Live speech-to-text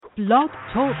Blog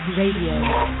Talk Radio.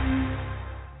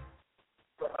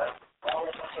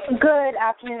 Good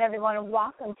afternoon, everyone, and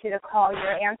welcome to the Call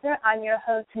Your Answer. I'm your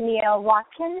host, Mia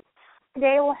Watkins.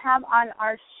 Today we'll have on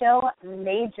our show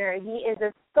Major. He is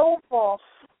the soulful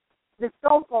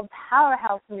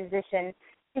powerhouse musician.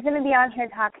 He's going to be on here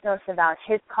talking to us about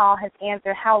his call, his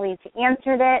answer, how we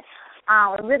answered it.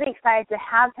 We're really excited to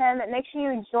have him. Make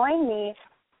sure you join me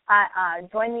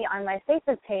on my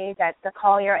Facebook page at the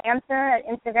Call Your Answer, at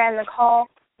Instagram, the Call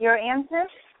Your Answer.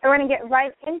 And we're going to get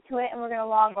right into it, and we're going to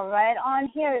log right on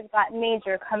here. We've got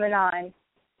Major coming on.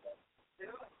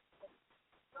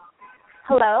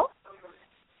 Hello?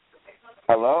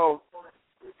 Hello?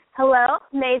 Hello,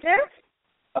 Major?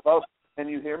 Hello, can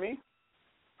you hear me?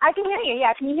 I can hear you,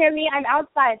 yeah. Can you hear me? I'm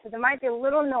outside, so there might be a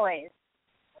little noise.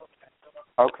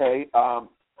 Okay,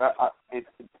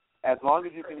 as long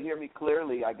as you can hear me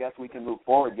clearly, I guess we can move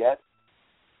forward, yes?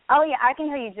 Oh, yeah, I can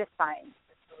hear you just fine.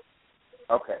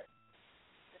 Okay.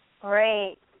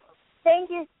 Great.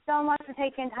 Thank you so much for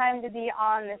taking time to be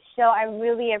on the show. I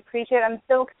really appreciate it. I'm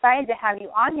so excited to have you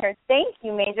on here. Thank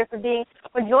you, Major, for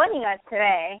joining us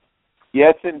today.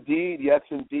 Yes, indeed. Yes,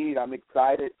 indeed. I'm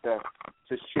excited to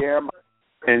share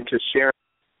and to share.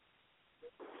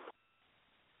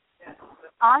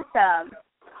 Awesome.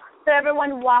 So,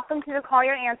 everyone, welcome to the Call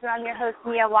Your Answer. I'm your host,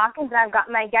 Mia Watkins, and I've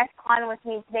got my guest on with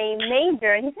me today,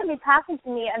 Major, and he's going to be talking to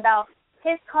me about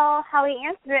his call, how he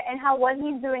answered it, and how what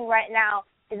he's doing right now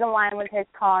is aligned with his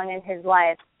calling in his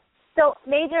life. So,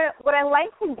 Major, what I like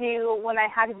to do when I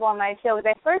have people on my show is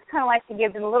I first kind of like to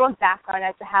give them a little background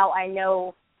as to how I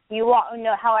know you,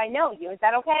 how I know you. Is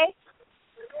that okay?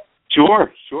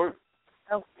 Sure.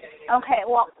 Okay,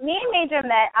 well, me and Major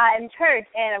met in church,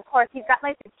 and, of course, he's got,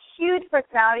 like, this huge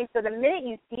personality, so the minute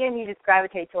you see him, you just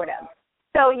gravitate toward him.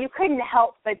 So you couldn't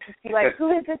help but just be like,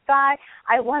 who is this guy?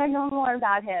 I want to know more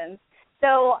about him.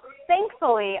 So,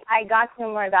 thankfully, I got to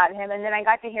know more about him, and then I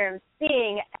got to hear him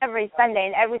sing every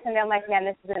Sunday, and every Sunday I'm like, man,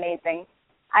 this is amazing.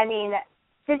 I mean,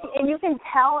 and you can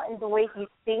tell in the way he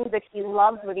sings that he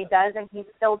loves what he does, and he's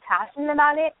so passionate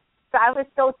about it. So I was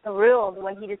so thrilled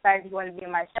when he decided he wanted to be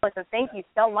on my show. So thank you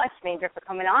so much, Major, for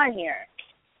coming on here.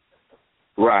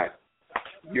 Right.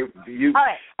 You. All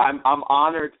right. I'm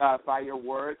honored by your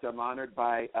words. I'm honored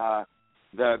by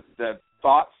the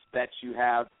thoughts that you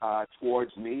have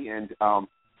towards me, and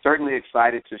certainly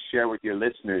excited to share with your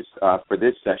listeners for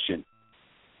this session.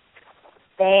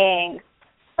 Thanks.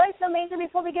 All right, so Major,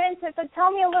 before we get into it, so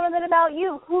tell me a little bit about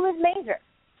you. Who is Major?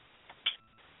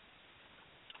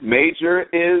 Major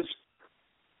is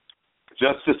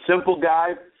just a simple guy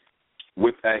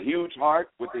with a huge heart,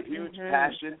 with a huge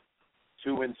passion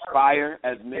to inspire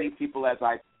as many people as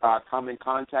I come in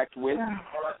contact with.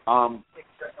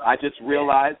 I just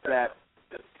realized that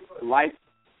life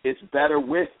is better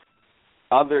with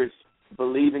others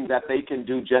believing that they can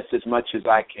do just as much as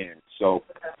I can. So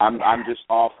I'm just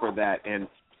all for that, and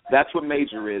that's what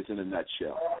Major is in a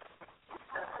nutshell.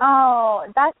 Oh,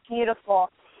 that's beautiful.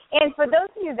 And for those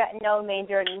of you that know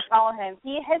Major and follow him,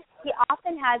 he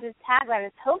often has his tagline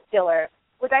as Hope Dealer,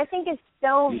 which I think is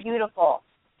so beautiful.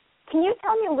 Can you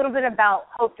tell me a little bit about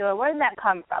Hope Dealer? Where did that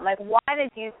come from? Like, why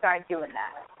did you start doing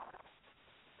that?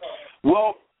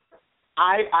 Well,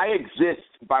 I exist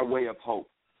by way of hope.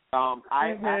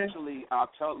 I actually,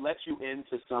 let you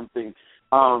into something.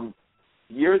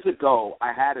 Years ago,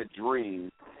 I had a dream,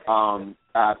 and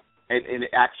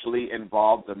it actually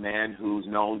involved a man who's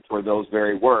known for those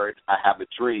very words, I have a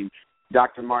dream,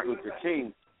 Dr. Martin Luther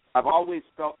King. I've always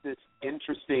felt this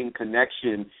interesting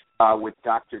connection with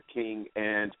Dr. King,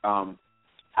 and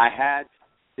I had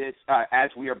this, as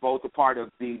we are both a part of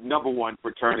the number one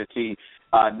fraternity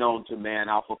known to man,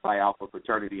 Alpha Phi Alpha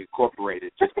Fraternity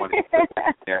Incorporated. Just wanted to put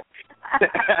that there.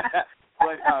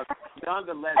 But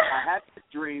nonetheless, I had this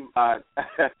dream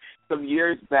some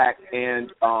years back,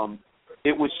 and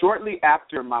it was shortly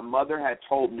after my mother had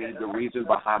told me the reason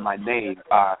behind my name,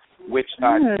 which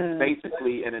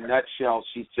basically, in a nutshell,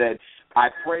 she said, I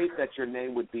prayed that your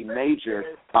name would be Major,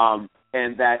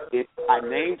 and that if I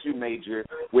named you Major,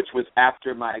 which was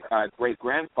after my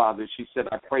great-grandfather, she said,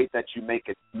 I prayed that you make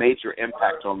a major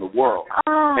impact on the world.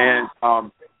 And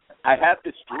I had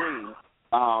this dream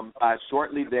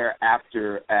shortly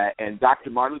thereafter, and Dr.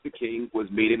 Martin Luther King was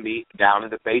meeting me down in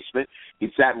the basement. He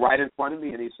sat right in front of me,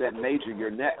 and he said, Major,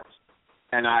 you're next.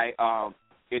 And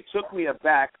it took me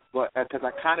aback, but because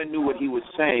I kind of knew what he was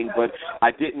saying, but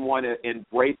I didn't want to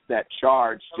embrace that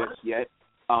charge just yet.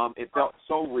 It felt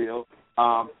so real.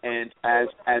 And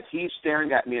as he's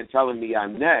staring at me and telling me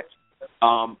I'm next,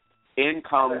 in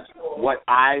comes what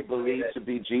I believe to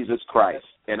be Jesus Christ.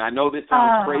 And I know this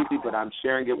sounds crazy, but I'm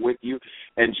sharing it with you.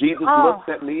 And Jesus looks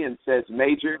at me and says,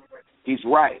 Major, he's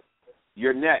right.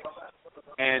 You're next.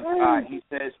 And he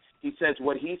says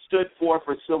what he stood for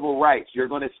civil rights, you're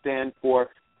going to stand for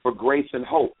grace and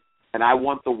hope. And I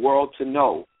want the world to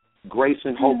know grace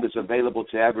and hope is available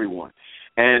to everyone.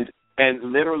 And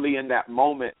literally in that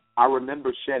moment, I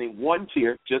remember shedding one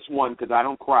tear, just one, because I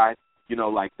don't cry,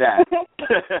 like that.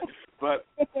 But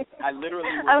I literally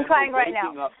remember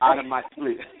waking up out of my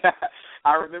sleep.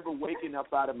 I remember waking up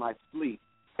out of my sleep,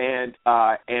 and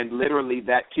literally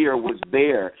that tear was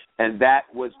there, and that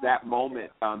was that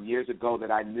moment years ago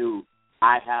that I knew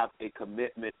I have a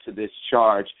commitment to this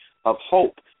charge of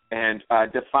hope, and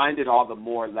defined it all the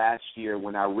more last year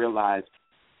when I realized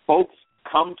folks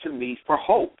come to me for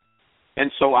hope,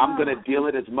 and so I'm going to deal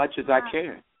it as much as I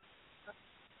can.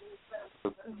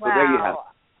 So there you have it.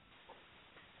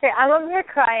 Okay, I'm over here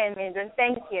crying, Major.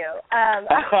 Thank you. I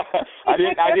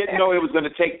didn't know it was going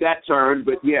to take that turn,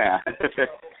 but yeah.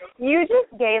 You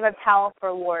just gave a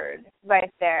powerful word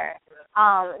right there,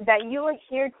 that you are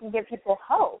here to give people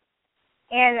hope.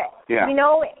 And,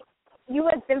 you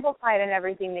exemplified in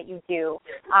everything that you do.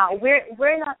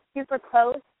 We're not super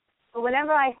close, but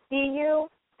whenever I see you,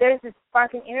 there's this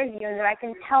spark and energy in that I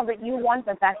can tell that you want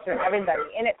the best for everybody.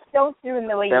 And it shows through in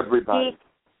the way you speak,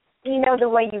 the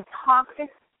way you talk,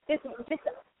 just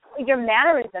your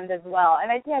mannerisms as well.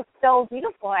 And I think that's so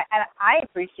beautiful, and I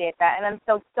appreciate that. And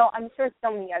I'm sure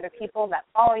so many other people that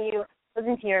follow you,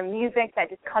 listen to your music, that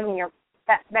just come in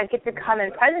that get to come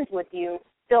in presence with you,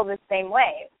 feel the same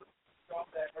way.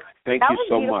 Thank you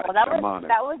so much. I'm honored.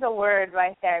 That was a word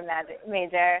right there,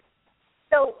 Major.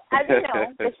 So, as you know,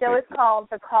 the show is called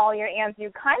The Call Your Answer.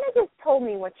 You kind of just told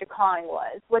me what your calling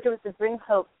was, which was to bring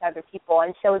hope to other people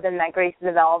and show them that grace is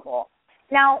available.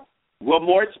 Now, well,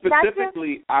 more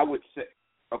specifically, I would say,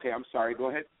 okay, I'm sorry, go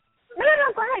ahead. No,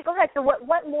 go ahead. So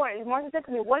what more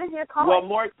specifically, what is your calling? Well,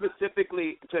 more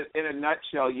specifically, in a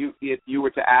nutshell, if you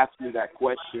were to ask me that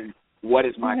question, what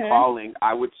is my calling,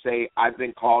 I would say I've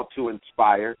been called to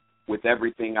inspire with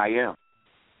everything I am.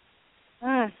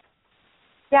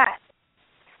 Yeah.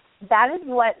 That is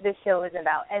what this show is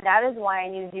about, and that is why I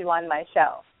needed you on my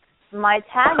show. My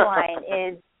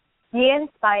tagline is, be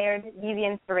inspired, be the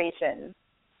inspiration.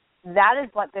 That is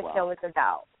what this show is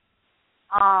about.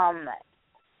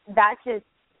 That just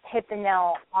hit the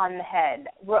nail on the head.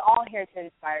 We're all here to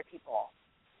inspire people.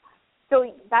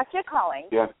 So that's your calling.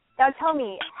 Yeah. Now tell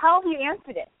me, how have you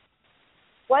answered it?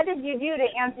 What did you do to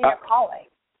answer your calling?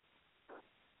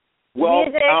 Well,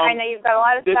 music, I know you've got a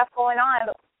lot of stuff going on.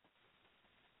 But...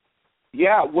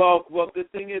 Yeah, well, the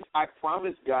thing is, I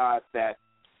promised God that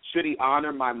should he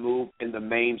honor my move in the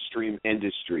mainstream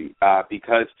industry,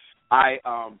 because I,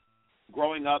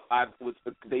 growing up,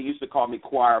 they used to call me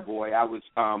choir boy. I was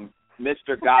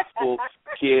Mr. Gospel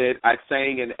kid. I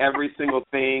sang in every single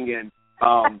thing and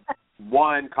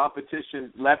won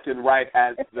competition left and right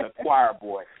as the choir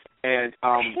boy. And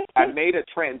I made a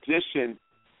transition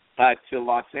to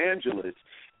Los Angeles.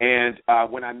 And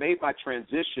when I made my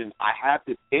transition, I had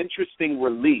this interesting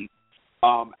relief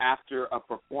after a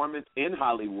performance in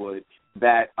Hollywood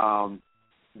that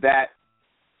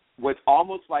was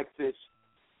almost like this,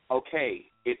 okay,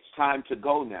 it's time to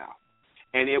go now.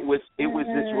 And it was this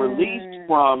release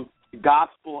from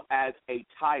gospel as a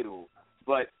title,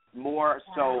 but more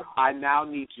so I now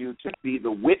need you to be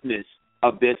the witness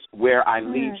of this, where I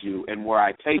lead you and where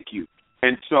I take you.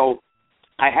 And so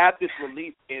I had this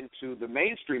release into the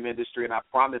mainstream industry, and I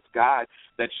promised God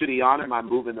that should he honor my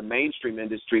move in the mainstream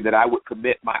industry, that I would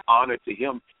commit my honor to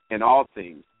him in all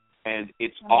things. And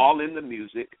it's all in the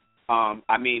music.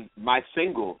 I mean, my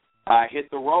single,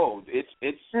 Hit the Road, it's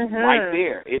right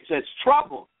there. It says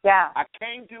trouble. Yeah. I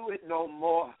can't do it no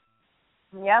more.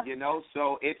 Yeah.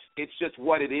 So it's just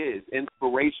what it is.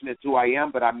 Inspiration is who I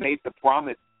am, but I made the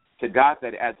promise to God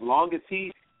that as long as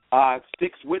he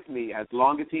sticks with me, as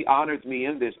long as he honors me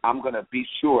in this, I'm going to be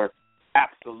sure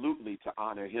absolutely to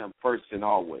honor him first and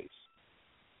always.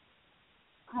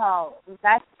 Oh,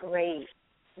 that's great.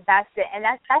 That's it. And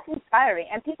that's inspiring.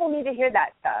 And people need to hear that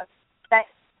stuff. That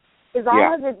as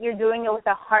long as you're doing it with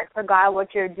a heart for God,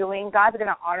 what you're doing, God's going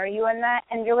to honor you in that.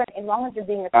 And as long as you're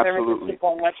being a service to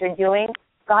people and what you're doing,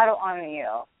 God will honor you.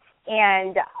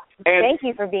 And thank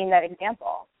you for being that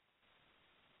example.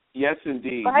 Yes,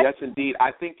 indeed. Yes, indeed.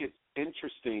 I think it's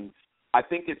interesting. I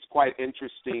think it's quite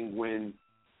interesting when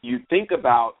you think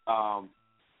about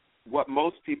what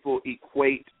most people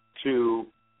equate to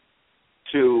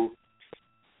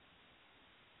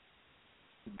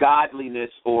godliness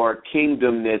or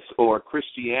kingdomness or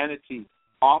Christianity.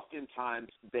 oftentimes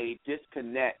they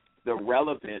disconnect the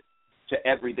relevant to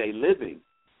everyday living.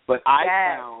 But I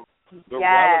found the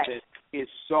relevance is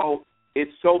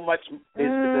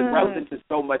the relevance is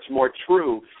so much more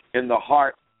true in the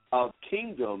heart of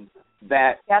kingdom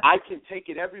that I can take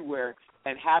it everywhere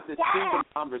and have this kingdom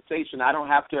conversation. I don't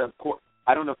have to, of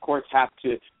course, have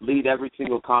to lead every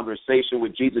single conversation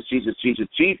with Jesus, Jesus, Jesus,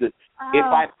 Jesus. If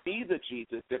I be the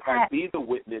Jesus, if I be the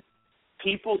witness,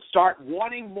 people start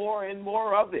wanting more and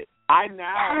more of it. I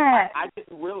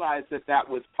didn't realize that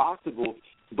was possible,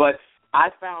 but I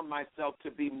found myself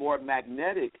to be more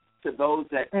magnetic to those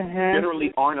that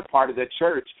generally aren't a part of the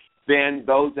church than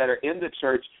those that are in the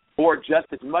church, or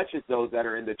just as much as those that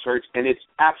are in the church, and it's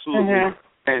absolutely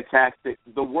fantastic.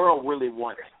 The world really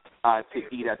wants to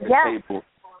eat at the table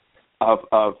of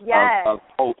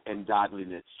hope and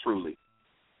godliness, truly.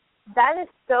 That is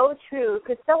so true,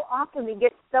 because so often we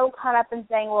get so caught up in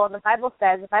saying, well, the Bible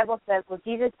says, well,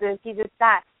 Jesus this, Jesus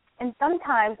that. And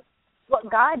sometimes what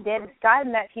God did is God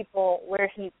met people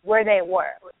where they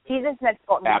were. Jesus met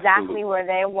people exactly where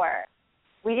they were.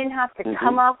 We didn't have to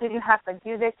come up, we didn't have to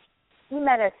do this. He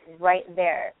met us right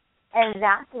there. And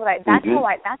that's why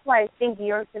I think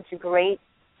you're such a great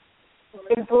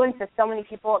influence to so many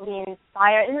people being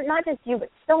inspired, and not just you, but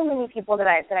so many people that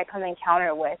I come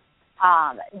encounter with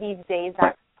these days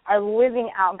that are living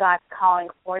out God's calling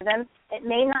for them. It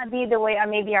may not be the way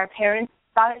maybe our parents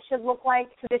thought it should look like,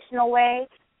 traditional way,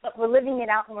 but we're living it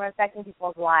out and we're affecting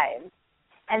people's lives.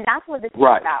 And that's what this is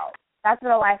about. That's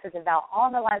what a life is about.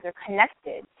 All the lives are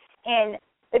connected. And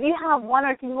if you have one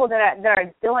or two people that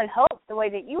are still in hope the way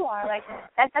that you are, like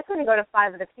that's going to go to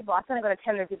 5 other people. That's going to go to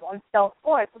 10 other people, and so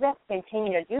forth. So we have to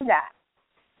continue to do that.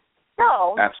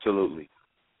 So absolutely.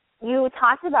 You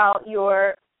talked about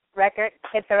your record,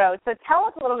 Hit the Road. So tell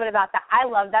us a little bit about that. I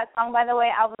love that song, by the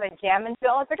way. I was like jamming to it.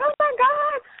 I was like, oh my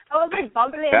God. I was like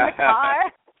bumping it in the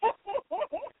car.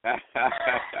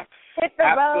 Hit the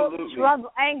road,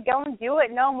 trouble. I ain't going to do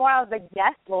it no more. I was like,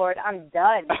 yes, Lord, I'm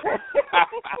done.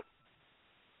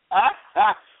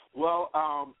 Well,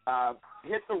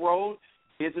 Hit the Road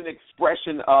is an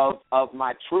expression of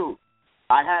my truth.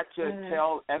 I had to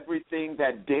tell everything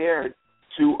that dared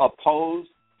to oppose,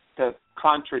 to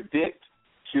contradict,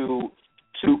 to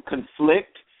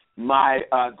conflict my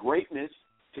greatness,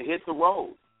 to hit the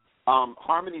road.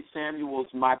 Harmony Samuels,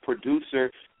 my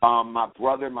producer, my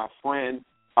brother, my friend,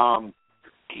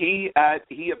 he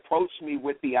approached me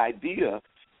with the idea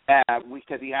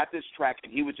because he had this track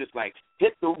and he was just like,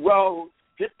 hit the road.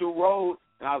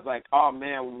 And I was like, oh,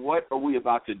 man, what are we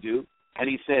about to do? And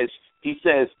he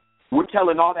says, we're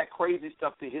telling all that crazy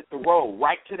stuff to hit the road,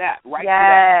 right to that.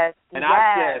 And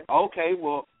I said, okay,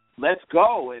 well, let's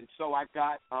go. And so I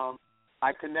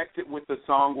connected with a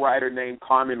songwriter named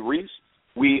Carmen Reese.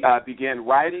 We began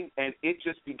writing, and it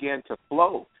just began to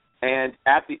flow. And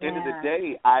at the end of the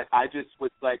day, I just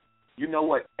was like, you know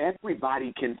what?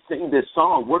 Everybody can sing this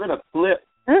song. We're going to flip.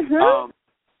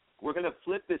 We're going to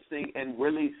flip this thing and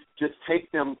really just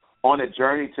take them on a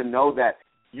journey to know that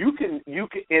you can.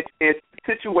 If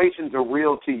situations are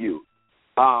real to you,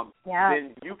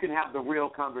 then you can have the real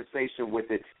conversation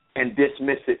with it and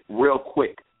dismiss it real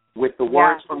quick with the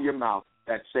words from your mouth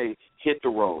that say, hit the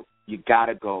road. You got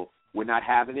to go. We're not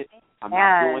having it. I'm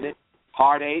not doing it.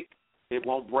 Heartache. It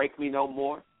won't break me no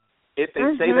more. If they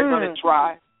say they're going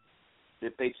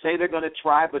to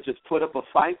try, but just put up a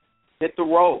fight, hit the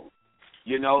road.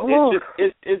 You know,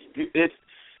 it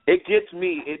gets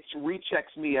me. It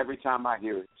rechecks me every time I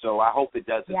hear it. So I hope it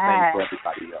does the same for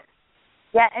everybody else.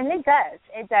 Yeah, and it does.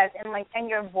 It does. And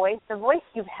your voice, the voice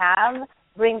you have,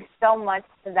 brings so much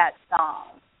to that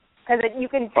song. Because you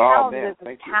can tell there's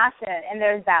passion and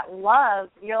there's that love.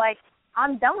 You're like,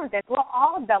 I'm done with this. We're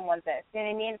all done with this. You know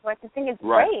what I mean? So I just think it's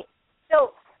great.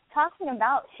 So talking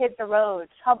about hit the road,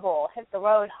 trouble, hit the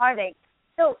road, heartache.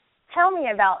 So tell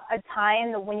me about a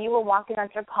time when you were walking on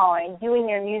your calling, doing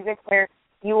your music where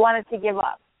you wanted to give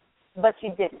up, but you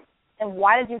didn't. And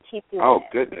why did you keep doing it? Oh,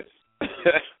 goodness.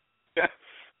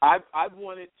 I've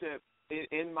wanted to,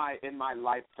 in my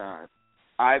lifetime,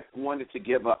 I've wanted to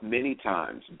give up many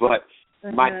times, but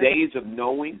my days of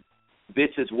knowing this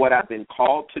is what I've been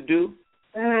called to do,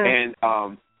 and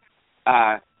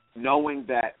knowing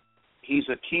that he's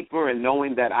a keeper and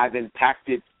knowing that I've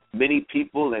impacted many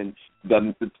people and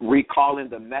recalling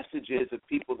the messages of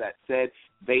people that said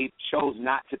they chose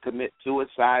not to commit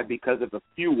suicide because of a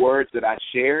few words that I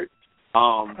shared.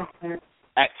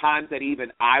 At times that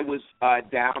even I was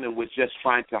down and was just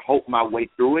trying to hope my way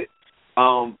through it.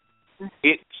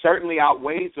 It certainly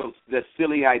outweighs the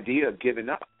silly idea of giving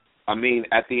up. I mean,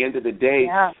 at the end of the day,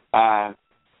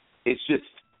 it's just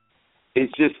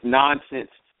it's just nonsense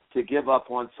to give up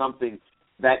on something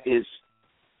that is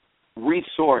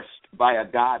resourced by a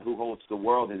God who holds the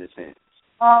world in his hands.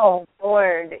 Oh,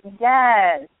 Lord,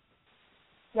 yes.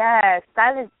 Yes,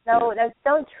 that's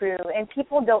so true. And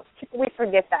we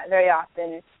forget that very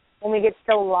often when we get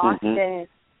so lost in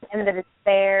the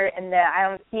despair and the I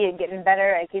don't see it getting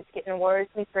better, it keeps getting worse.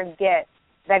 We forget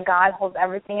that God holds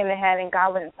everything in the hand and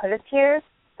God wouldn't put us here,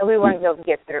 and we wouldn't be able to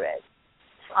get through it.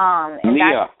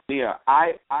 Nia,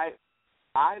 I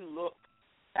look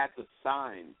at the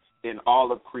signs in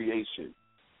all of creation.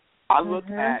 I look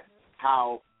at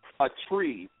how a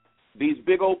tree, these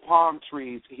big old palm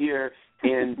trees here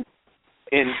in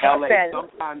LA,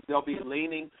 sometimes they'll be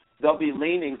leaning,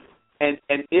 and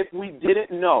if we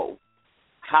didn't know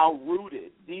how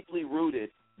deeply rooted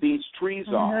these trees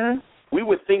are, we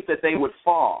would think that they would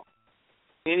fall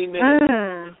any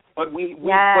minute. But we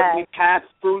pass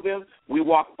through them, we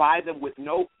walk by them with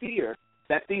no fear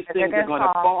that these things are going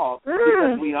to fall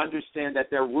because we understand that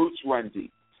their roots run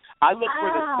deep. I look for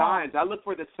the signs. I look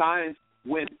for the signs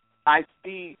when I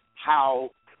see how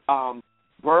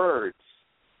birds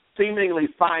seemingly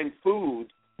find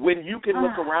food when you can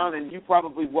look around and you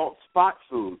probably won't spot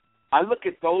food. I look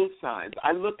at those signs.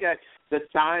 I look at the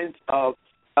signs of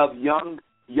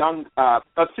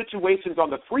situations on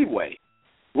the freeway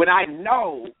when I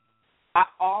know I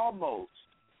almost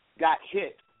got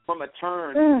hit from a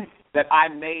turn that I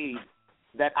made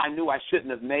that I knew I shouldn't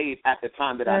have made at the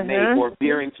time that I made, or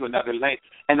veering to another lane.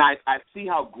 And I see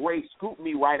how grace scooped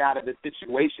me right out of the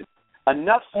situation.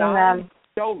 Enough signs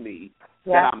show me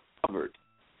that I'm covered.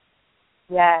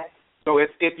 Yes. So if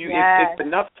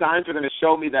enough signs are going to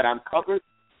show me that I'm covered,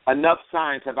 enough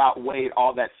signs have outweighed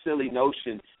all that silly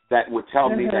notion that would tell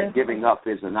me that giving up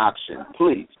is an option.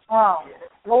 Please. Oh,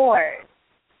 Lord.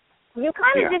 You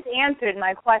kind of just answered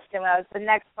my question. The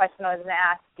next question I was going to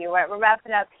ask you. We're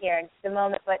wrapping up here in just a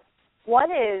moment, but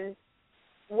what is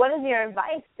your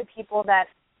advice to people that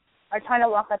are trying to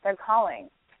walk out their calling,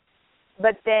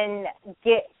 but then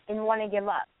want to give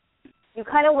up? You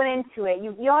kind of went into it.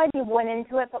 You already went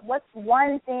into it, but what's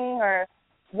one thing or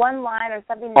one line or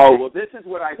something? This is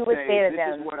what I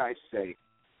say.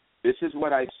 This is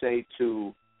what I say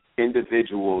to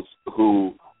individuals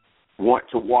who want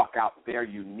to walk out their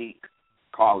unique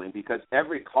calling, because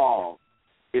every call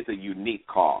is a unique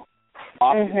call.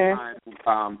 Oftentimes,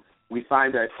 we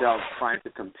find ourselves trying to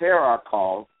compare our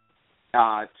call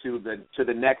to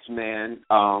the next man,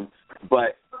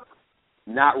 but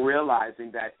not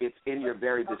realizing that it's in your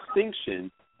very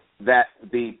distinction that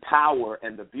the power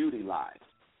and the beauty lies.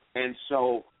 And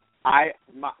so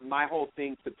my whole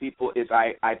thing to people is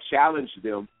I challenge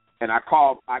them, and I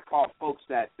call folks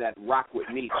that rock with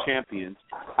me champions.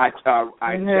 I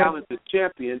challenge the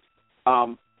champions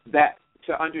that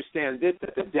to understand this,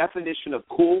 that the definition of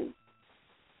cool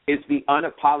is the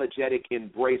unapologetic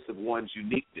embrace of one's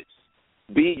uniqueness.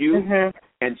 Be you,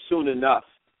 and soon enough,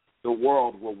 the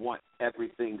world will want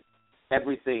everything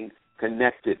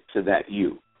connected to that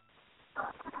you.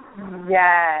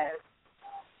 Yes.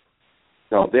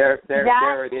 So there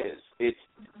it is. It's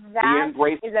the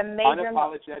embrace, is a major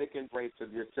unapologetic embrace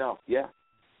of yourself. Yeah.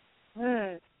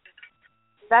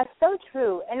 That's so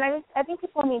true. And I think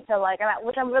people need to,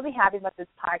 which I'm really happy about this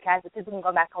podcast, that people can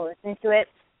go back and listen to it.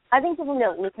 I think people need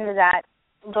to listen to that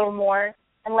a little more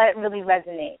and let it really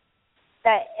resonate.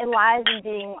 That it lies in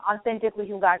being authentically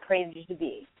who God created you to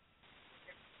be.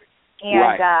 And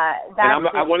right. That's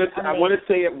I want to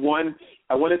say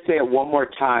it one more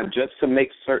time just to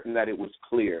make certain that it was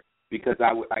clear, because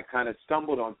I kind of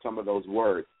stumbled on some of those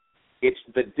words. It's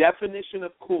the definition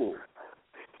of cool.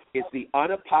 It's the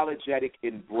unapologetic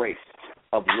embrace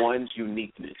of one's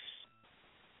uniqueness.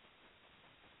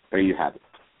 There you have it.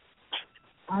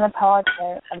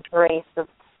 Unapologetic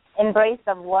embrace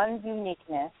of one's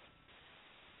uniqueness.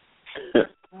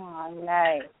 Oh,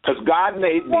 nice. Because God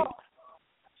made me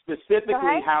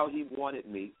specifically how He wanted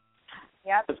me.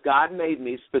 Yep. Because God made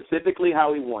me specifically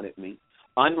how He wanted me,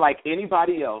 unlike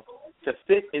anybody else, to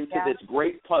fit into this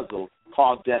great puzzle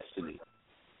called destiny.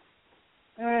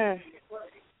 Well,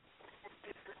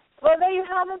 there you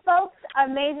have it, folks. A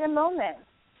major moment.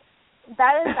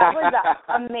 That was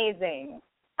amazing.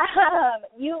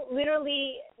 You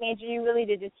literally, Major, you really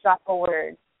did just drop a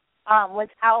word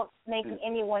without making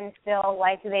anyone feel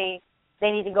like they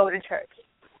need to go to church.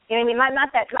 You know what I mean?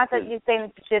 Not that you're saying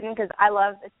that you shouldn't, because I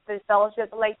love the fellowship,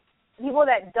 but like people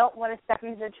that don't want to step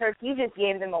into the church, you just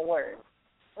gave them a word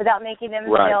without making them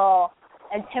feel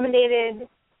intimidated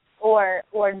or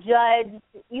judged.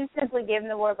 You simply gave them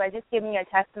the word by just giving your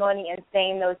testimony and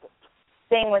saying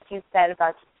what you said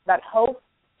about hope,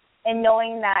 and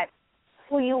knowing that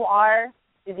who you are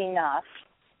is enough,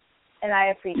 and I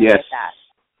appreciate that.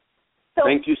 So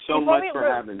thank you so much for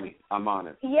having me. I'm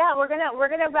honored. Yeah, we're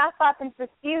gonna wrap up in just a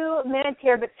few minutes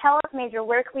here, but tell us, Major,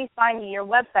 where can we find you? Your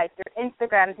websites, your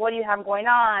Instagrams, what do you have going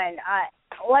on?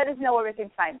 Let us know where we can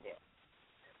find you.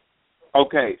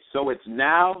 Okay, so it's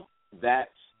Now That's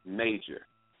Major.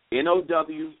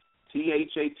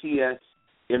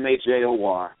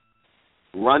 NOWTHATSMAJOR.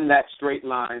 Run that straight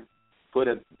line. Put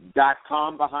a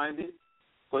 .com behind it.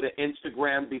 Put an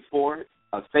Instagram before it.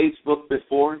 A Facebook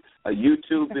before it. A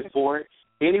YouTube before it.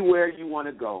 Anywhere you want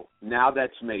to go. Now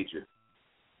That's Major.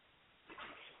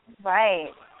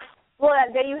 Right. Well,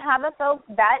 there you have it, folks.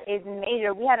 That is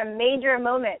major. We had a major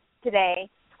moment today.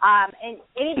 And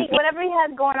anything, whatever you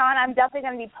have going on, I'm definitely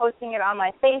going to be posting it on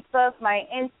my Facebook, my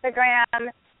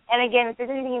Instagram. And again, if there's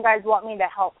anything you guys want me to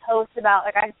help post about,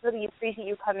 like, I just really appreciate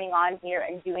you coming on here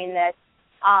and doing this.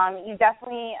 You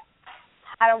definitely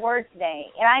had a word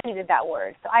today, and I needed that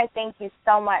word. So I thank you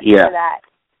so much for that.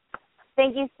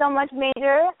 Thank you so much,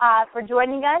 Major, for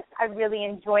joining us. I really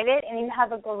enjoyed it, and you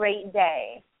have a great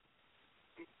day.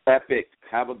 Epic.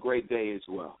 Have a great day as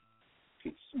well.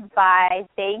 Peace. Bye.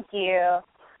 Thank you.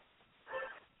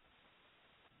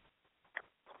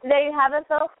 There you have it,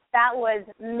 folks. That was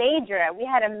Major. We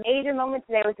had a major moment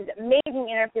today with this amazing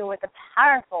interview with a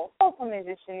powerful, soulful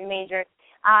musician, Major.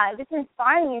 Just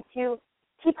inspiring you to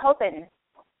keep hoping,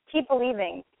 keep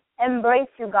believing, embrace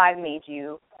who God made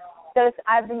you. So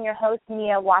I've been your host,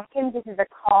 Mia Watkins. This is a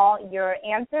Call Your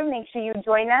Answer. Make sure you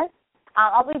join us.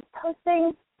 I'll be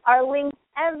posting our links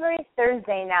every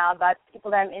Thursday now about people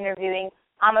that I'm interviewing.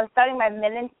 I'm starting my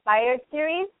Men Inspired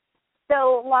series.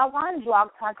 So log on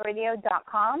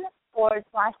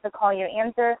blogtalkradio.com/The Call Your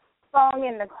Answer. Follow me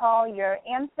in The Call Your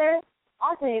Answer.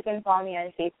 Also, you can follow me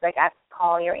on Facebook at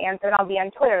Call Your Answer, and I'll be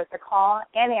on Twitter at The Call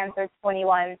and Answer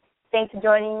 21. Thanks for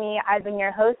joining me. I've been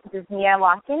your host. This is Mia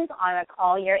Watkins on A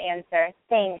Call Your Answer.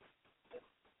 Thanks.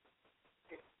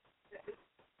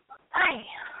 Bye.